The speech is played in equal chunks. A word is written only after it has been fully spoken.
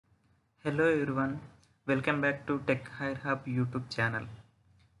Hello everyone, welcome back to Tech Hire Hub YouTube channel.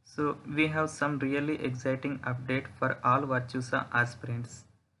 So we have some really exciting update for all Virtusa aspirants.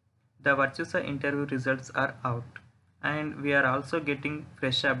 The Virtusa interview results are out and we are also getting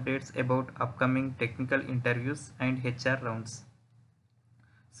fresh updates about upcoming technical interviews and HR rounds.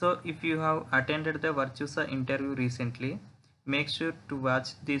 So if you have attended the Virtusa interview recently, make sure to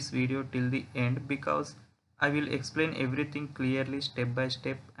watch this video till the end because I will explain everything clearly step by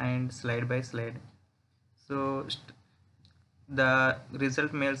step and slide by slide. So the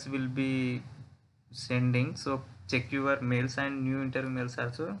result mails will be sending, so check your mails, and new interview mails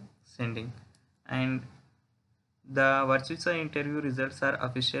also sending. And the Virtusa interview results are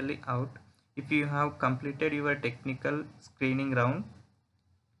officially out. If you have completed your technical screening round,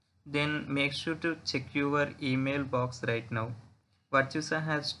 then make sure to check your email box right now. Virtusa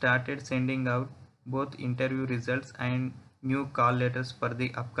has started sending out both interview results and new call letters for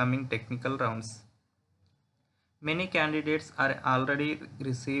the upcoming technical rounds. Many candidates are already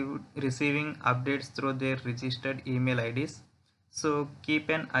receiving updates through their registered email IDs. So keep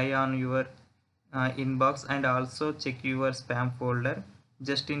an eye on your inbox and also check your spam folder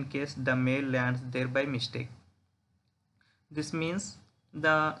just in case the mail lands there by mistake. This means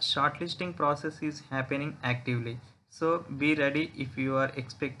the shortlisting process is happening actively. So be ready if you are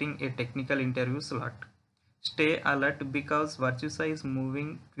expecting a technical interview slot. Stay alert because Virtusa is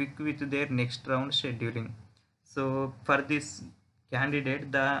moving quick with their next round scheduling. So for this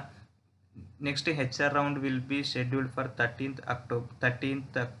candidate, the next HR round will be scheduled for 13th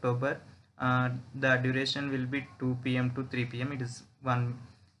October. The duration will be 2 p.m. to 3 p.m. It is one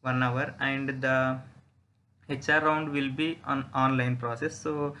hour, and the HR round will be an online process.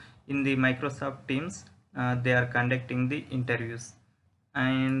 So in the Microsoft Teams, they are conducting the interviews.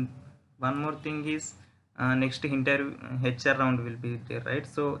 And one more thing is next interview HR round will be there, right?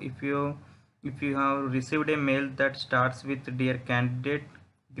 So if you have received a mail that starts with dear candidate,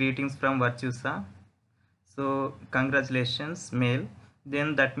 greetings from Virtusa, so congratulations mail,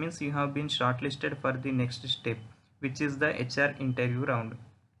 then that means you have been shortlisted for the next step, which is the HR interview round.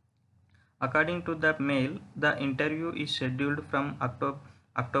 According to the mail, the interview is scheduled from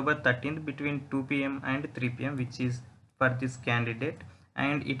October 13th between 2 p.m. and 3 p.m., which is for this candidate,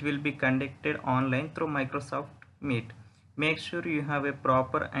 and it will be conducted online through Microsoft Meet. Make sure you have a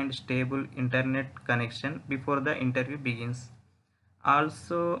proper and stable internet connection before the interview begins.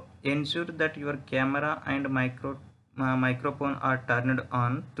 Also, ensure that your camera and microphone are turned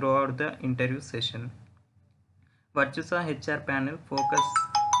on throughout the interview session. Virtusa HR panel focus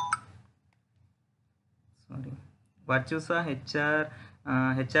sorry Virtusa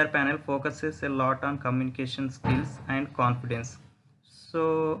HR panel focuses a lot on communication skills and confidence.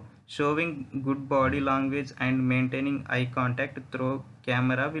 So showing good body language and maintaining eye contact through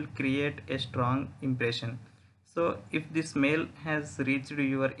camera will create a strong impression. So if this mail has reached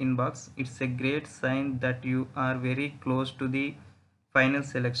your inbox, it's a great sign that you are very close to the final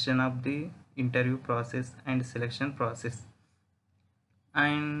selection of the interview process and selection process.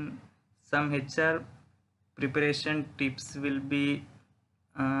 And some HR preparation tips will be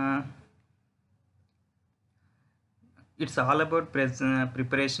uh, it's all about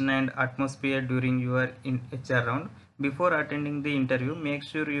preparation and atmosphere during your HR round. Before attending the interview, make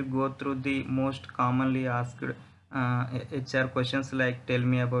sure you go through the most commonly asked HR questions like tell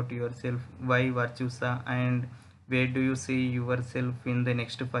me about yourself, why Virtusa, and where do you see yourself in the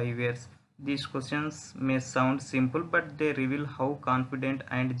next 5 years. These questions may sound simple, but they reveal how confident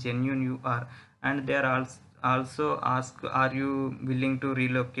and genuine you are. And they are also ask, are you willing to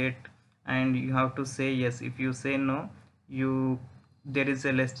relocate? And you have to say yes. If you say no, you there is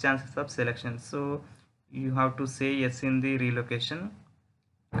a less chances of selection. So you have to say yes in the relocation.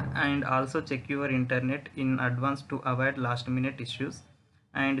 And also check your internet in advance to avoid last minute issues,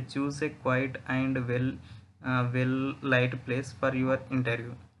 and choose a quiet and well light place for your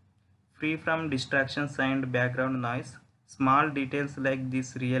interview, free from distractions and background noise. Small details like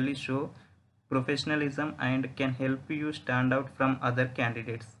this really show professionalism and can help you stand out from other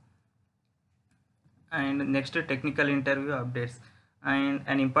candidates. And next, technical interview updates, and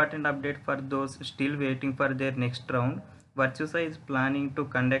an important update for those still waiting for their next round. Virtusa is planning to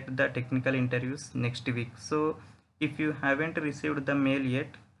conduct the technical interviews next week. So if you haven't received the mail yet,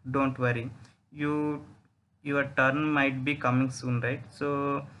 don't worry, you your turn might be coming soon, right?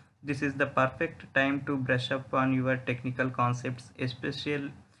 So this is the perfect time to brush up on your technical concepts,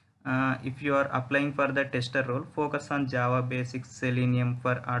 especially if you are applying for the tester role. Focus on Java basics, Selenium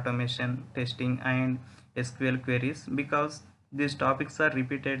for automation testing, and SQL queries because these topics are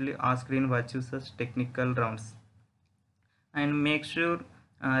repeatedly asked in Virtusa's technical rounds. And make sure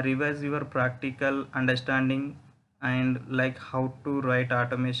revise your practical understanding and like how to write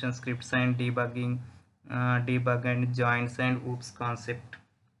automation scripts and debug and joins and oops concept.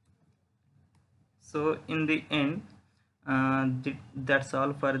 So in the end, that's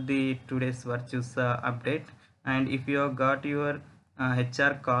all for the today's Virtusa update. And if you have got your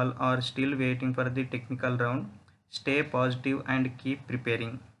HR call or still waiting for the technical round, stay positive and keep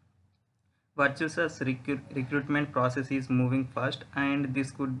preparing. Virtusa's recruitment process is moving fast, and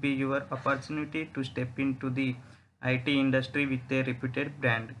this could be your opportunity to step into the IT industry with a reputed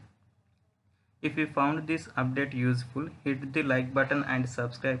brand. If you found this update useful, hit the like button and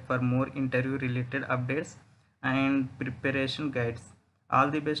subscribe for more interview related updates and preparation guides. All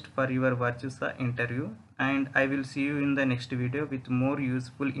the best for your Virtusa interview, and I will see you in the next video with more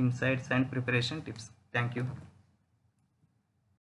useful insights and preparation tips. Thank you.